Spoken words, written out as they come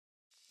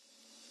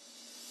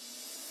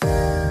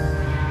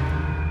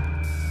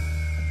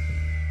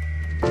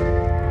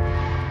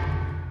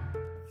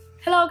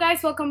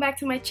guys, welcome back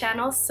to my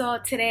channel. So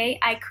today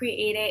I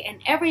created an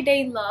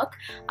everyday look.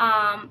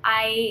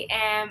 I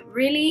am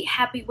really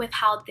happy with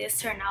how this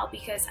turned out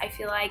because I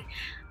feel like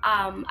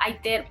I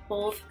did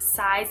both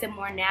sides, the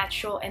more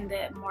natural and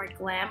the more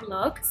glam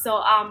look.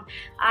 So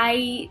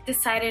I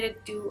decided to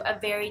do a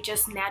very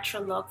just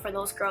natural look for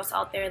those girls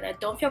out there that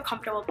don't feel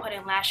comfortable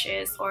putting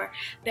lashes, or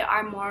they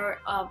are more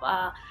of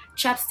a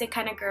chapstick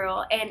kind of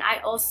girl. And I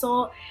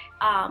also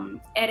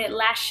added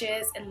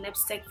lashes and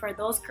lipstick for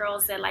those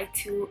girls that like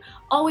to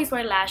always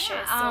wear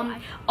lashes.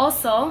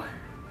 Also,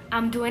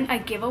 I'm doing a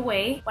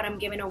giveaway. What I'm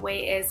giving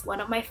away is one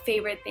of my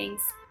favorite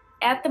things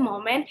at the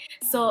moment.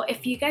 So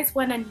if you guys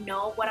want to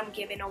know what I'm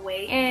giving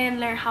away and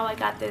learn how I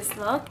got this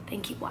look,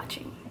 then keep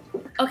watching.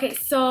 Okay,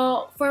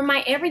 so for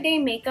my everyday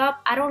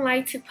makeup, I don't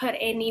like to put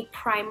any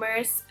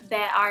primers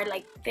that are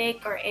like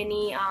thick or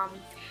any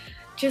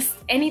just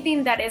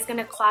anything that is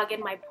gonna clog in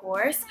my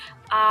pores.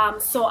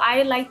 So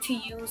I like to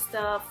use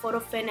the Photo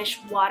Finish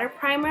water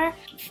primer.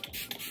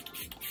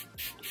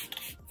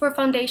 For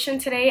foundation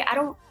today, I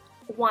don't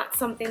want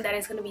something that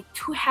is going to be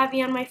too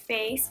heavy on my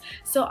face,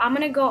 so I'm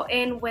going to go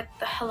in with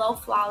the Hello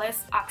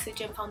Flawless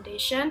Oxygen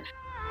Foundation.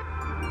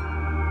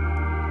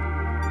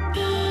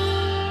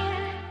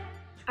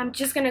 I'm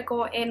just going to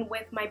go in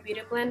with my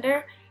beauty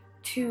blender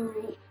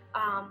to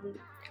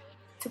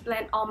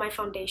blend all my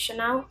foundation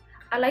out.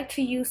 I like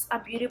to use a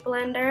beauty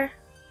blender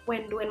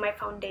when doing my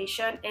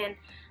foundation and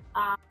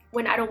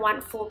when I don't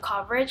want full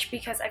coverage,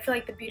 because I feel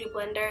like the beauty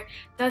blender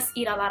does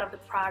eat a lot of the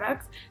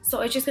product,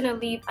 so it's just gonna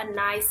leave a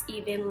nice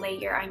even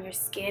layer on your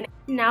skin.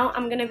 Now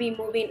I'm gonna be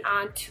moving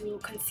on to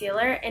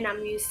concealer, and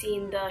I'm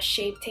using the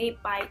Shape Tape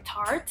by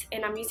Tarte,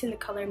 and I'm using the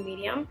color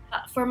medium.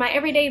 For my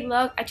everyday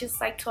look, I just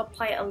like to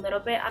apply a little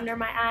bit under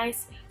my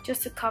eyes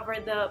just to cover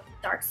the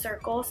dark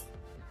circles.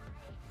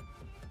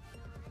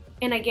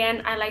 And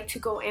again, I like to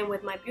go in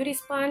with my beauty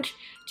sponge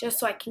just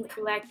so I can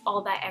collect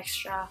all that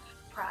extra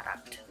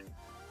product.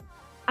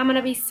 I'm going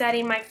to be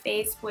setting my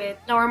face with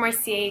Laura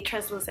Mercier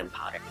translucent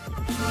powder.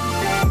 I'm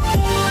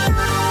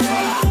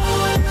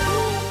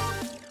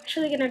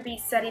actually going to be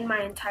setting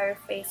my entire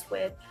face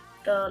with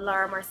the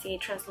Laura Mercier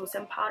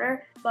translucent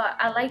powder, but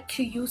I like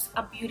to use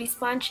a beauty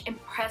sponge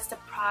and press the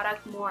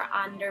product more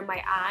under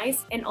my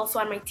eyes and also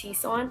on my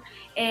T-zone.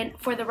 And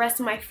for the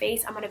rest of my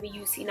face, I'm going to be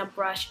using a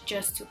brush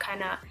just to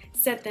kind of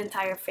set the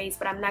entire face,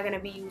 but I'm not going to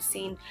be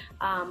using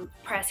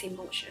pressing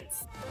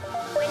motions.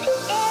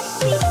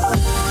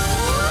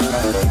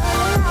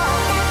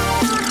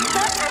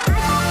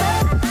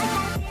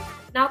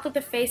 Now that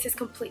the face is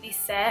completely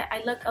set,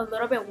 I look a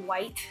little bit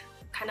white,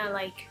 kind of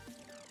like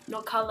no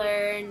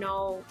color,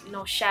 no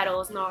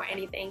shadows, no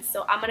anything.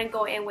 So I'm gonna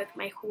go in with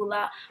my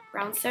Hoola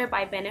bronzer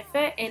by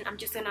Benefit, and I'm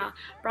just gonna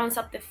bronze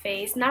up the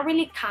face, not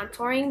really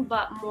contouring,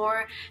 but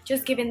more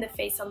just giving the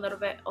face a little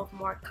bit of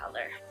more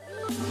color.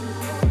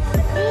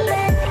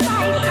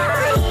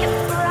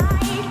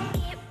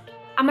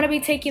 I'm gonna be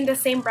taking the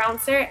same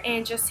bronzer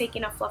and just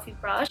taking a fluffy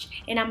brush,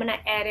 and I'm gonna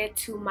add it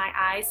to my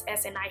eyes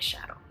as an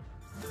eyeshadow.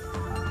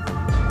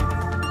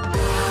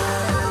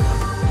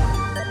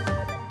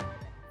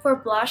 For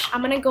blush,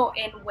 I'm gonna go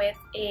in with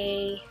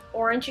a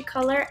orangey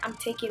color. I'm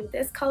taking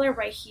this color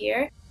right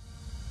here.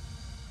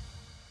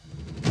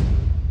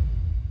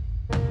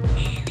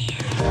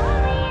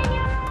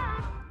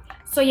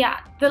 So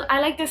yeah,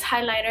 I like this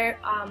highlighter,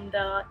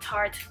 the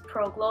Tarte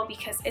Pro Glow,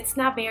 because it's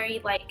not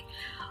very like,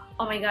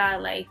 oh my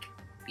god, like,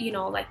 you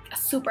know, like a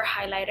super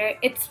highlighter.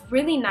 It's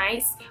really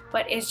nice,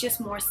 but it's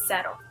just more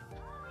settled.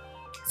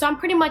 So I'm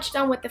pretty much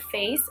done with the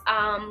face.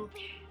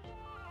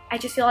 I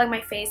just feel like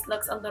my face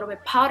looks a little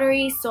bit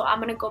powdery, so I'm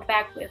gonna go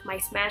back with my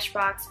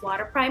Smashbox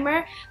water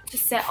primer to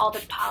set all the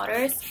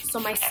powders so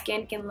my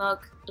skin can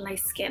look like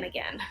skin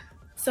again.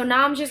 So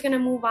now I'm just gonna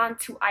move on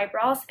to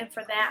eyebrows, and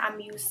for that I'm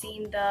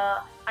using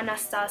the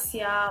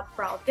Anastasia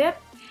Brow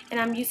Dip, and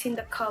I'm using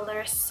the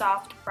color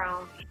Soft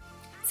Brown.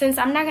 Since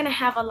I'm not gonna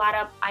have a lot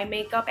of eye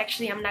makeup,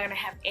 actually I'm not gonna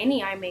have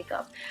any eye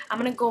makeup, I'm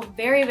gonna go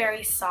very,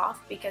 very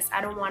soft because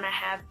I don't wanna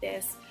have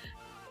this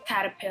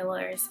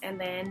caterpillars and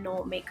then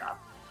no makeup.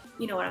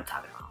 You know what I'm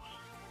talking about.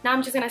 Now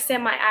I'm just gonna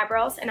set my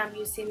eyebrows, and I'm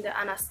using the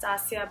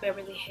Anastasia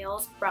Beverly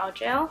Hills Brow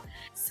Gel.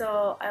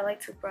 So I like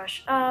to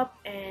brush up,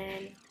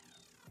 and it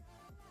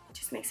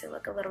just makes it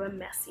look a little bit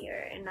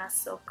messier and not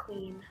so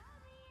clean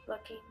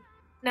looking.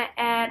 And I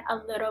add a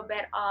little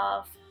bit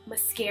of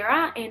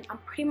mascara, and I'm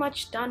pretty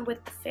much done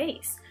with the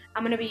face.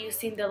 I'm gonna be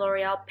using the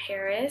L'Oreal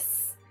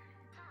Paris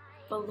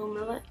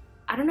Voluminous.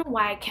 I don't know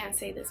why I can't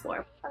say this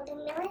word.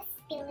 Voluminous,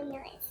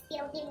 voluminous,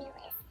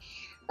 voluminous,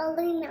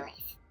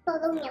 voluminous.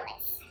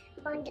 Voluminous,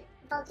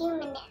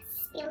 voluminous,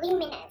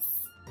 voluminous.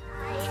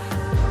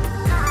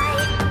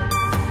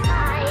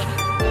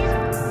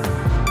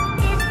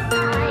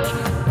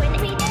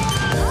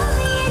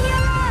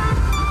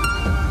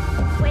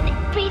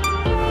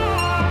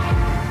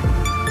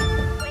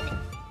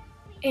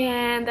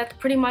 And that's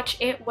that's pretty much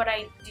it what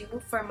I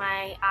do for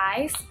my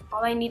eyes.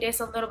 All I need is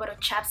a little bit of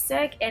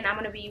chapstick, and I'm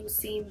going to be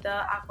using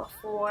the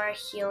Aquaphor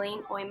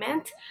healing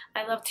ointment.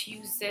 I love to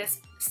use this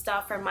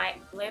stuff for my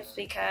lips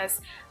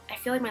because I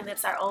feel like my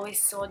lips are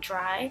always so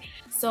dry.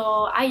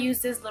 So I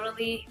use this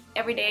literally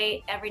every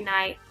day, every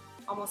night,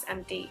 almost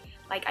empty.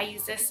 Like I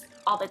use this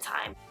all the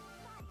time.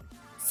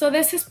 So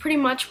this is pretty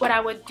much what I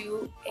would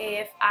do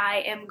if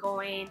I am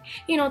going,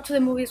 you know, to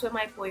the movies with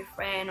my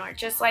boyfriend, or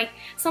just like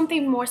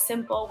something more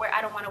simple where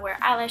I don't want to wear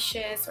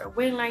eyelashes or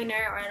wing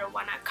liner, or I don't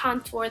want to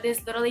contour.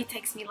 This literally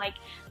takes me like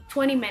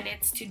 20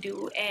 minutes to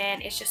do,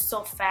 and it's just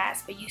so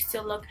fast, but you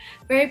still look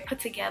very put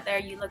together,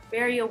 you look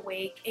very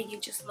awake, and you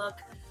just look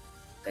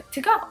good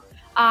to go.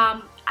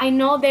 I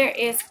know there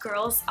is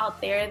girls out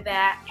there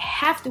that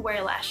have to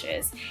wear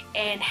lashes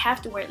and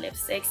have to wear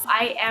lipsticks.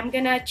 I am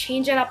gonna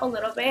change it up a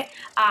little bit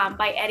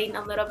by adding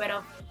a little bit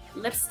of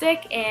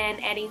lipstick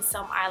and adding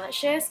some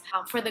eyelashes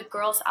for the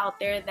girls out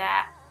there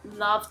that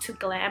love to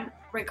glam,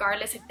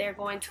 regardless if they're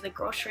going to the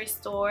grocery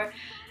store,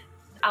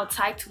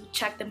 outside to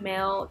check the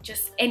mail,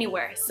 just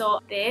anywhere. So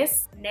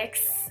this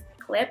next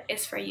clip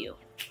is for you.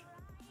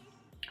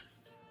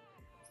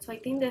 So I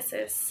think this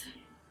is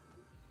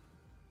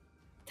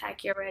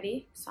tacky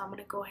already, so I'm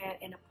gonna go ahead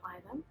and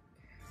apply them.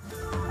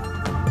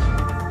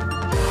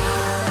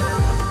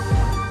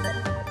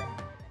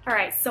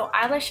 Alright, so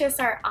eyelashes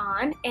are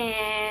on,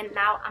 and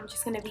now I'm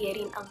just gonna be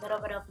adding a little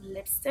bit of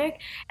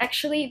lipstick.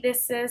 Actually,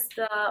 this is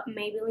the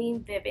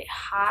Maybelline Vivid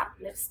Hot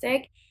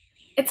lipstick.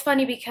 It's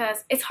funny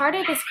because it's hard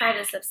to describe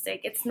this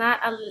lipstick. It's not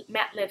a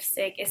matte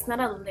lipstick, it's not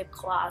a lip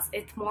gloss,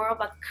 it's more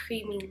of a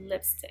creamy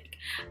lipstick.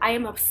 I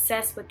am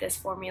obsessed with this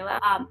formula.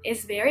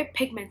 It's very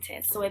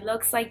pigmented, so it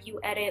looks like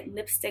you added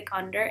lipstick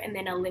under and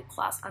then a lip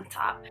gloss on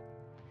top.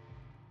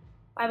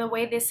 By the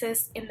way, this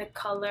is in the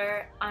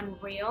color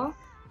Unreal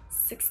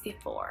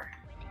 64.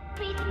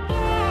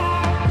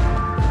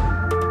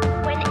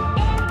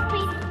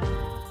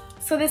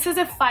 So this is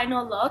a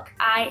final look.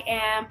 I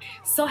am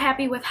so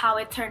happy with how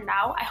it turned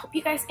out. I hope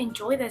you guys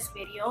enjoy this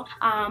video.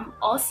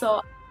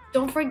 Also,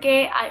 don't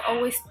forget, I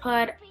always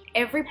put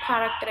every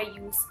product that I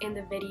use in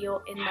the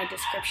video in my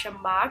description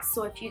box.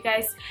 So if you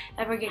guys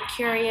ever get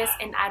curious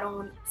and I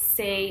don't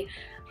say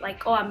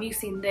like, oh, I'm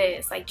using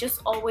this, like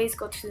just always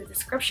go to the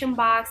description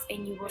box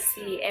and you will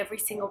see every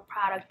single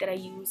product that I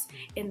use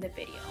in the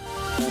video.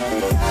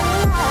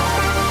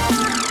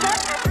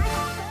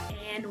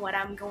 And what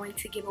I'm going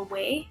to give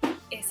away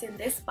is in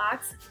this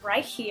box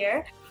right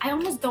here. I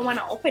almost don't want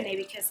to open it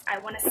because I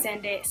want to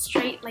send it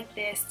straight like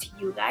this to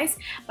you guys,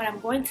 but I'm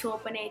going to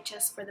open it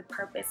just for the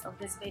purpose of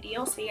this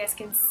video so you guys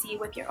can see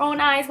with your own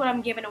eyes what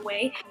I'm giving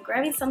away. I'm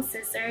grabbing some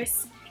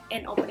scissors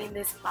and opening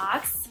this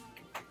box.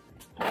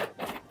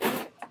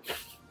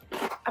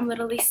 I'm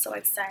literally so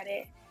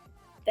excited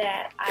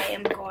that I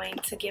am going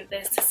to give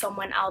this to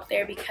someone out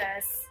there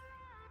because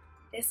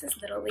this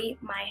is literally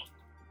my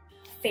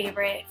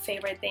favorite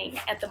thing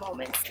at the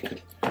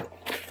moment.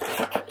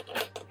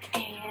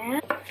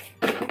 And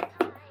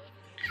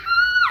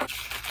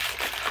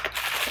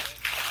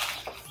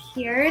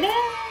here it is.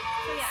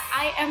 So yeah,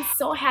 I am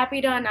so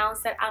happy to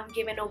announce that I'm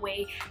giving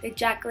away the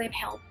Jaclyn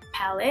Hill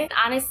palette.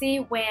 Honestly,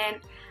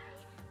 when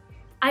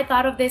I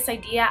thought of this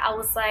idea, I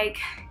was like,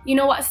 you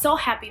know what, so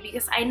happy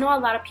because I know a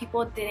lot of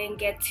people didn't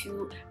get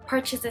to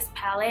purchase this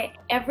palette.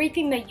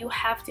 Everything that you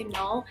have to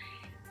know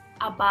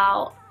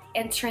about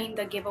entering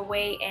the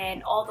giveaway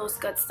and all those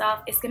good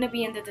stuff is gonna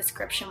be in the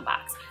description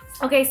box.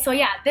 Okay, so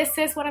yeah, this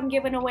is what I'm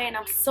giving away and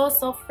I'm so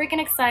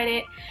freaking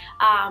excited.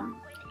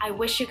 I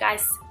wish you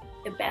guys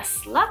the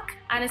best luck.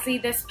 Honestly,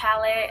 this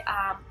palette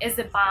is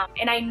the bomb,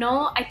 and I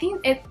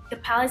think the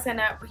palette's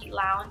gonna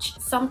relaunch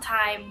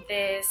sometime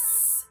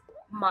this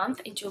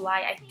month in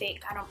July, I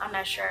think. I'm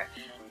not sure,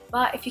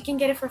 but if you can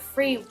get it for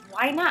free,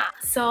 why not?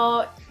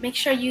 So make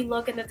sure you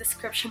look in the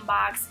description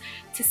box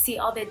to see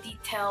all the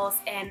details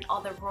and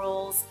all the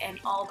rules and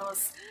all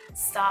those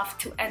stuff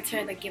to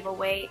enter the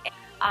giveaway.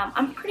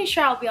 I'm pretty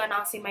sure I'll be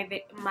announcing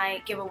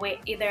my giveaway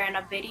either in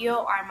a video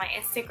or on my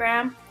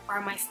Instagram or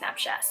my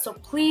Snapchat. So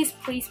please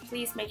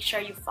make sure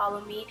you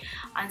follow me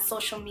on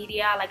social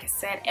media. Like I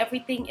said,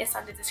 everything is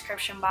on the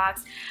description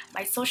box,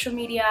 my social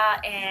media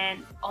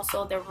and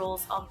also the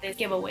rules of this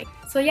giveaway.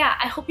 So yeah,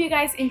 I hope you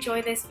guys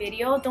enjoy this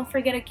video. Don't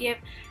forget to give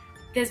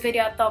this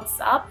video a thumbs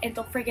up and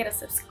don't forget to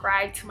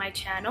subscribe to my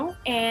channel,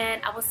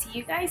 and I will see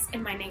you guys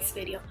in my next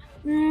video.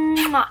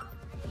 Mwah!